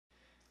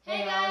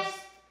Hey guys!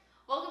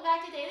 Welcome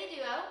back to Daily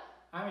Duo.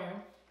 I'm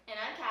Aaron. And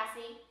I'm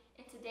Cassie.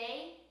 And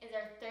today is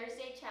our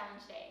Thursday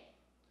challenge day.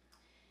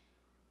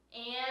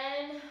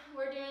 And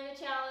we're doing the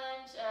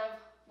challenge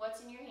of What's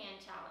in Your Hand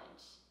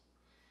challenge.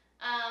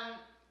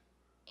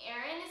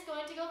 Aaron is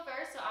going to go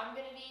first, so I'm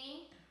going to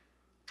be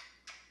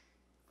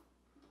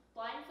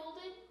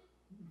blindfolded.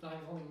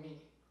 Blindfolding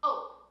me.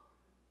 Oh,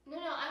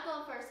 no, I'm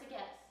going first to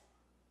guess.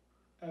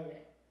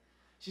 Okay.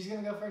 She's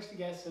going to go first to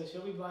guess, so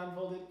she'll be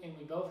blindfolded, and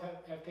we both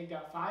have picked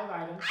out 5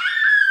 items.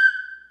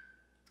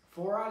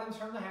 4 items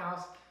from the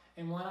house,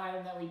 and 1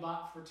 item that we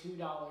bought for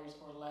 $2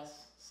 or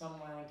less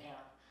somewhere in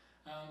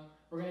town.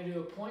 We're going to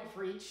do a point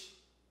for each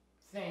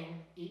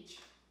thing, each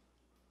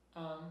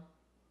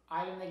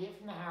item they get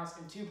from the house,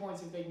 and 2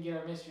 points if they can get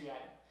our mystery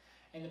item.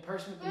 And the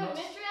person with the most...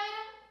 mystery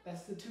item?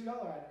 That's the $2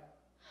 item.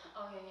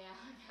 Oh,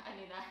 yeah, I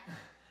knew that.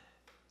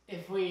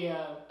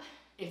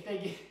 If they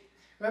get...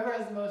 Whoever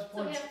has the most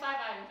points... So we have 5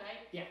 items,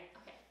 right? Yeah.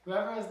 Okay.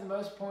 Whoever has the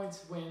most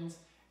points wins,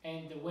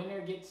 and the winner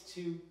gets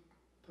to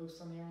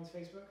post on Aaron's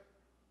Facebook?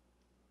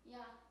 Yeah.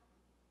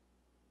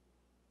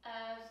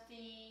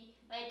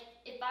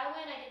 If I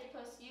win, I get to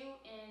post you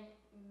in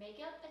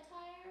makeup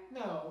attire?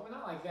 No,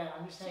 not like that.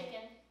 I'm just saying...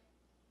 Chicken.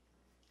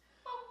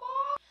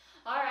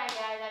 Alright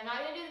guys, I'm not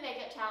going to do the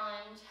makeup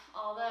challenge,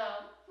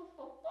 although...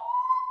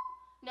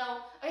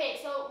 No. Okay,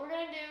 so what we're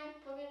going to do...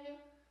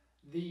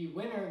 The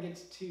winner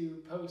gets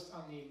to post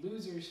on the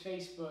loser's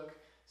Facebook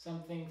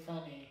something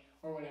funny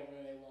or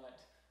whatever they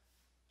want.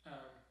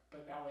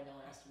 But that way no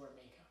one has to wear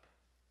makeup.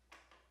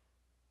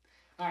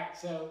 Alright,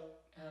 so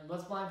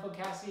let's blindfold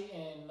Cassie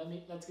and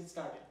let's get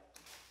started.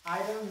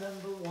 Item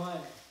number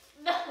 1.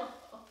 No!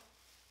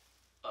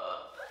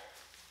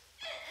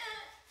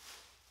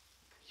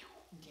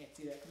 You can't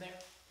see that. Come there.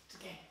 It's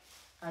okay.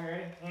 Are you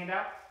ready? Hand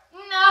out.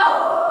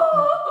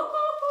 No!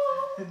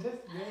 Just do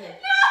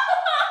it. No!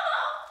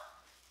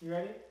 You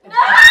ready? No! It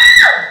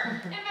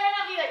better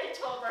not be like a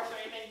toe brush or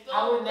anything. I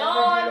would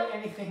never do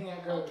anything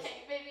that gross.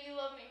 Okay, baby, you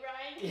love me,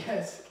 right?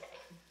 Yes.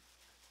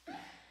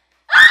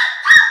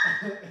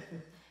 Okay.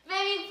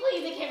 Baby,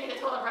 please, it can't be the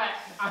toilet brush.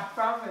 I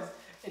promise.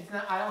 It's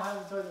not. I don't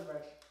have a toilet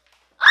brush.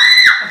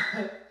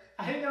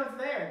 I didn't know it's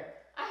there.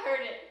 I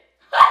heard it.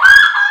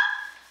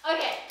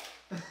 Okay.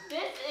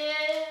 This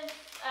is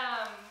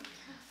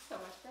so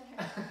much better.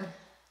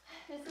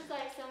 This is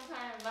like some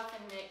kind of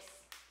muffin mix.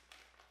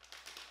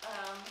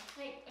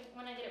 Wait,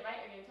 when I get it right,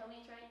 are you gonna tell me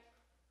it's right?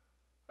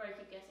 Or I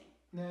keep guessing?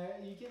 No,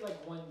 you get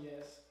like 1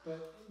 guess,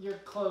 but you're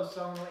close,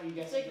 so I'm gonna let you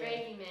guess. It's a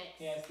gravy mix.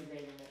 Yeah, it's the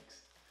gravy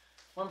mix.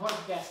 1 point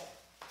for guessing.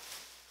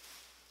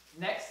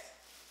 Next.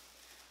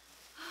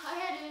 I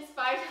had to do this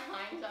 5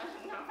 times. I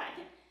don't know if I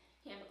can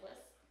handle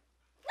this.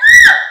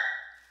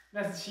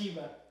 That's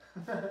Sheba.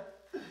 Okay.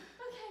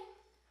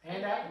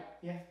 Hand out.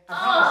 Yeah. I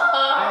promise.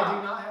 I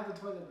do not have the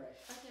toilet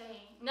brush. Okay.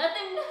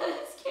 Nothing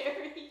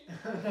scary.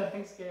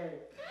 Nothing scary.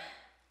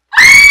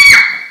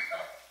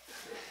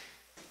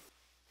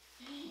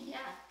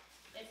 Yeah.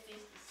 It's the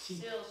She-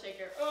 still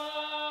shaker.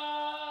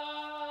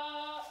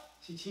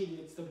 She cheated.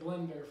 It's the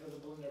blender for the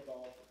blender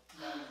ball.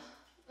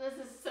 This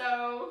is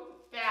so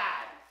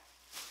bad.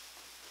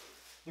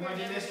 You want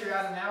to do mystery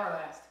item now or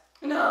last?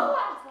 No,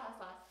 last.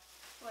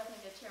 Oh, I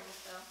think the chair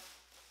must go.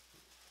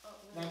 Oh,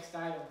 no. Next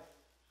item.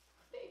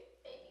 Baby,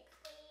 please.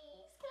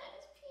 Can I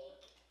just peek?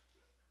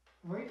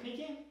 Were you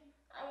peeking?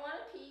 I want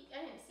to peek. I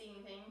didn't see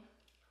anything.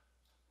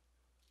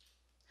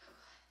 Oh,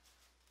 God.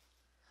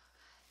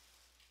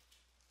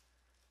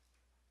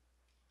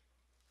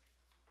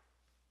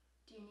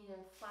 Do you need a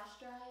flash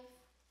drive?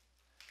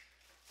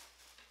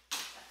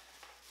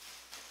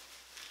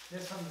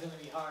 This one's going to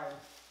be hard.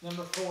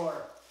 Number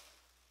 4.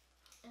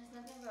 It's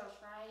nothing gross,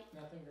 right?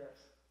 Nothing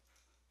gross.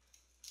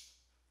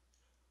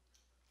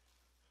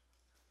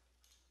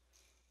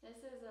 This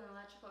is an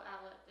electrical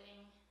outlet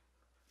thing.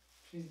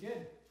 She's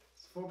good.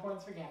 It's 4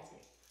 points for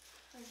Cassie.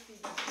 Let's do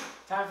this.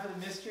 Time for the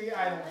mystery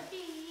item.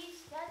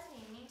 Please, that's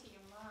mean to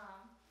your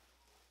mom.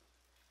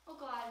 Oh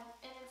God,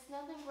 and it's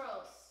nothing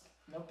gross.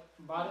 Nope.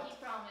 Bought Pinky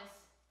it. promise.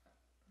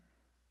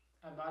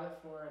 I bought it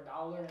for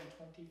 $1.25.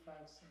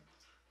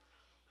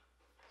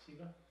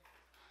 Sheba?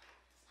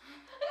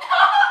 No!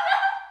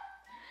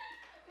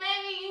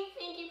 Baby, you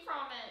pinky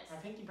promise. I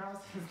think you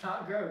promised it's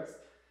not gross.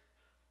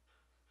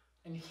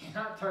 And you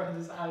cannot throw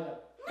this item.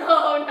 No.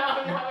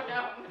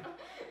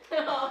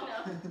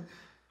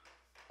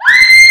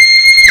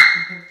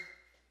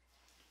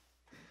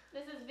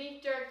 This is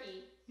beef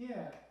jerky.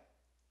 Yeah.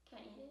 Can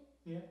I eat it?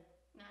 Yeah.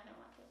 No, I don't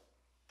want to.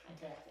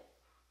 Okay.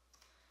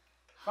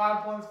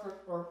 5 points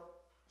or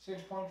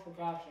 6 points for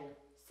capture.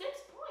 6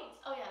 points.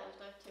 Oh yeah, there's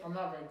left 2. I'm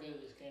not very good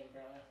at this game,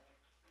 apparently.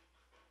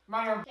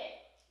 My turn. Okay,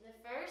 the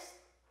first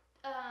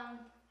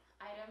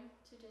item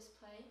to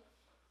display.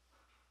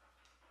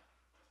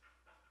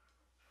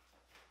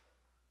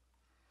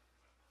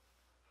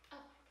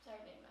 Oh,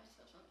 sorry, babe, I was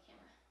supposed to on the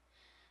camera.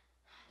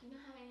 Do you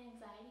not have any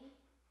anxiety?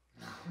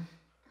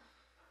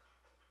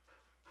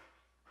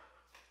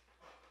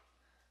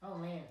 Oh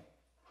man.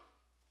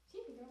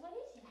 Sheepy girl, what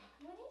is it?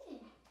 What is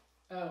it?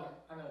 Oh,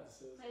 I know what this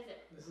is. What is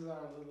it? This is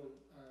our little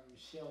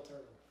shell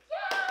turtle.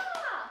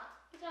 Yeah!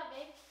 Good job,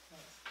 babe.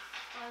 Thanks.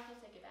 Oh, I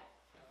can take it back.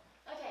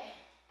 Okay.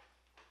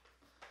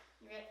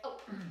 You ready? Oh.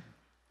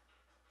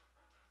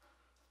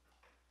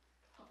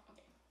 Oh,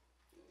 okay.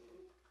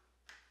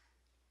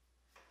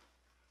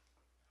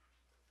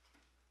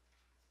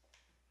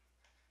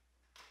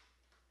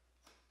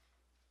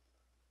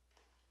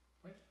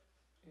 What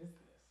is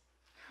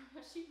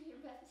this? She, your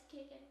breath is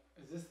kicking.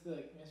 Is this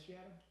the mystery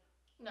item?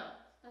 No,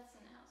 that's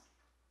in the house.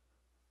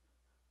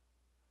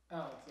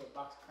 Oh, it's a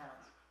box of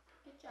crowns.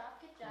 Good job,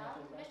 good Can I job.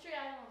 take it back? Mystery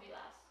item will be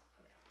last.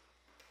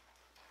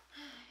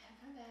 I gotta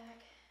come back.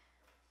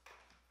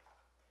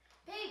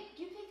 Babe,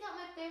 you picked out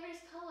my favorite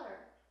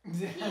color.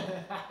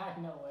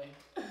 No way.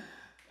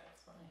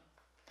 That's funny.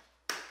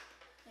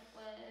 It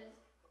was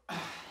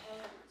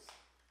rose.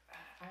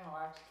 Ow,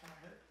 actually kind of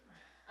hurt.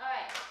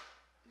 Alright.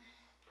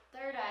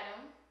 Third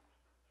item.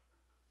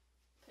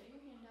 Put your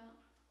hand out.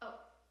 Oh.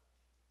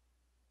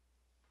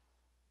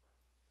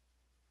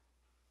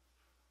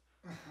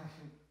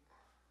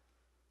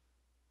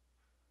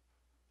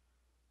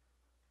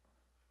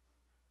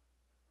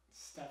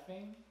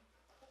 Stuffing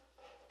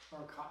or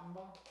a cotton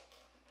ball?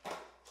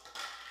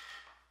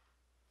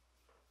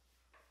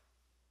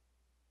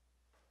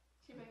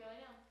 She better go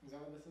lay down. Is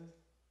that what this is?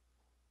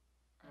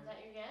 Is that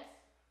your guess?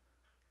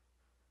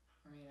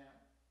 I mean, I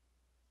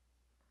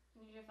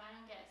need your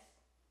final guess.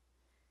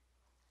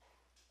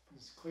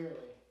 it's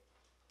clearly.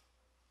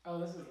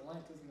 Oh, this is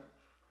lint, isn't it?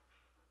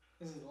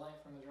 This is lint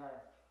from the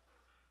dryer.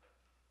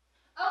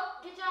 Oh,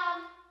 good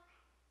job.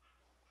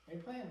 Are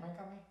you playing prank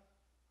on me?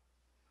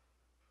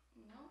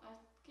 No, I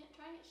was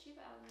trying to get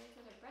Shiva out of the way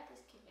because her breath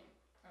is kicking.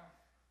 Oh.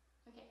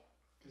 Okay.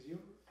 Because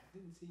I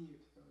didn't see you,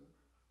 so it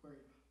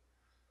worried me.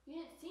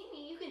 You didn't see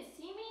me? You can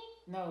see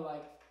me? No,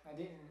 like, I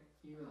didn't.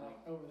 You were like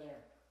over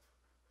there.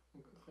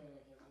 Clearly,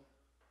 can't see.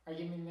 Are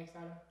you giving me the next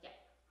item? Yeah.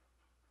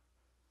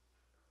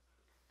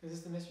 Is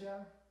this the mystery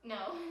item? No,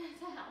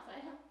 that's a house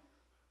item.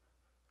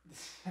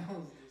 This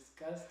smells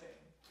disgusting.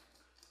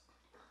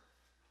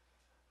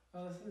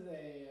 Oh, this is a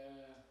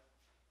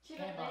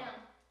Shiva, lay tampon.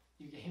 down.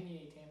 You gave me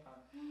a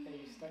tampon that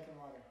you stuck in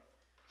water.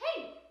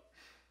 Hey!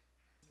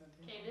 Is that a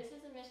tampon? Okay, this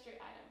is a mystery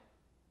item.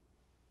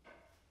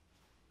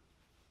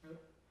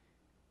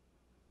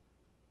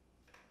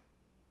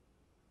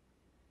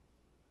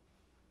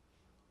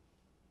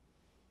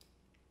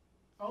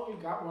 Oh, you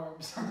got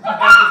worms. That is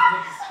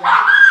disgusting.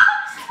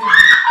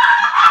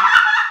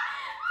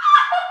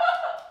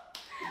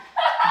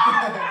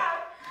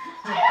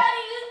 I had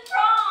to use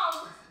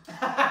prompts.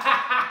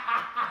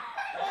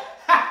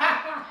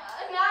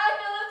 Now I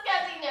feel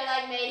disgusting. They're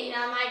like mating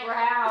on my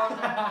ground.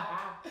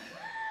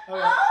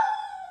 Okay. Oh.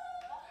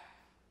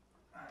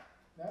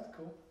 That's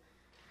cool.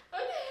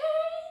 Okay.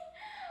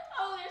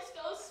 Oh, they're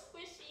so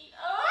squishy.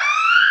 Oh.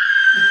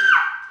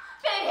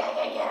 Baby, I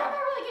can't get up. I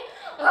really can't.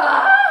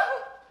 Oh.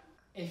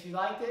 If you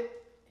liked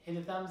it, hit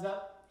a thumbs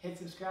up, hit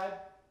subscribe.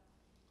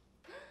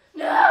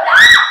 No,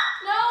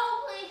 no,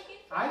 please.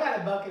 I got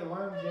a bucket of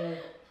worms here.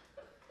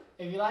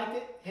 If you liked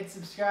it, hit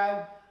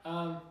subscribe,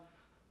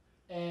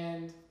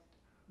 and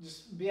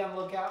just be on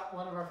the lookout.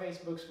 One of our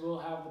Facebooks will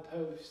have the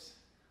post,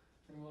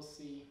 and we'll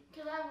see.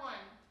 Because I won.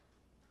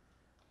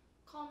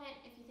 Comment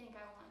if you think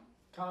I won.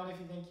 Comment if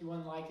you think you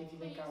won, like if you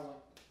think I Please. won.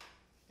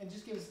 And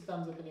just give us a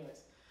thumbs up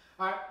anyways.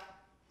 Alright,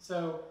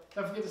 so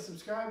don't forget to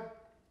subscribe.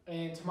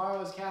 And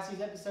tomorrow is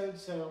Cassie's episode,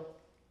 so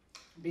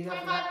be there for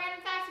 25 that.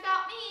 random facts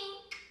about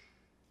me.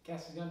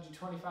 Cassie's going to do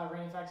 25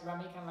 random facts about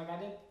me, kind of like I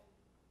did.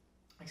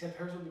 Except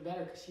hers will be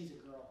better because she's a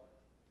girl.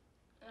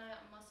 And I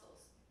got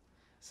muscles.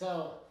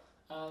 So,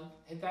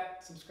 hit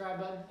that subscribe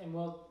button and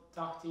we'll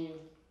talk to you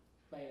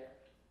later.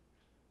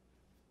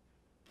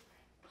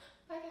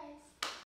 Bye, guys.